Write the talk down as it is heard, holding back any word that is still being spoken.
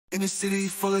In a city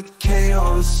full of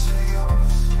chaos,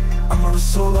 I'm on a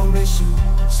solo mission,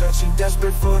 searching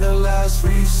desperate for the last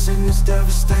Reese in this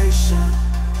devastation.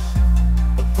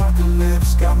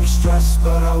 Apocalypse got me stressed,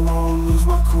 but I won't lose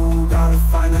my cool. Gotta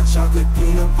find that chocolate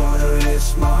peanut butter,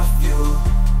 it's my fuel.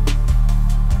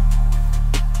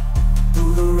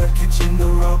 Through the wreckage and the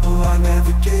rubble, I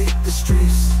navigate the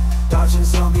streets, dodging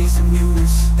zombies and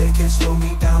mutants, they can't slow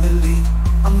me down, elite.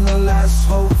 I'm the last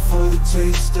hope for the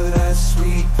taste of that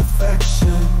sweet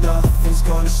perfection. Nothing's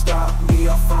gonna stop me,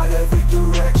 I'll fight every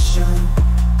direction.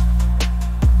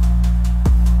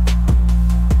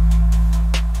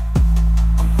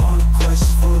 I'm on a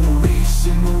quest for the Reese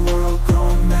in the world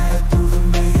gone mad. Through the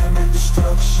mayhem and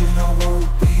destruction, I won't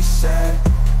be sad.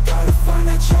 Gotta find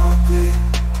that chocolate,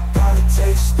 gotta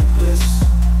taste the bliss.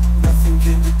 Nothing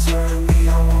can deter me,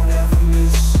 I won't ever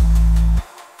miss.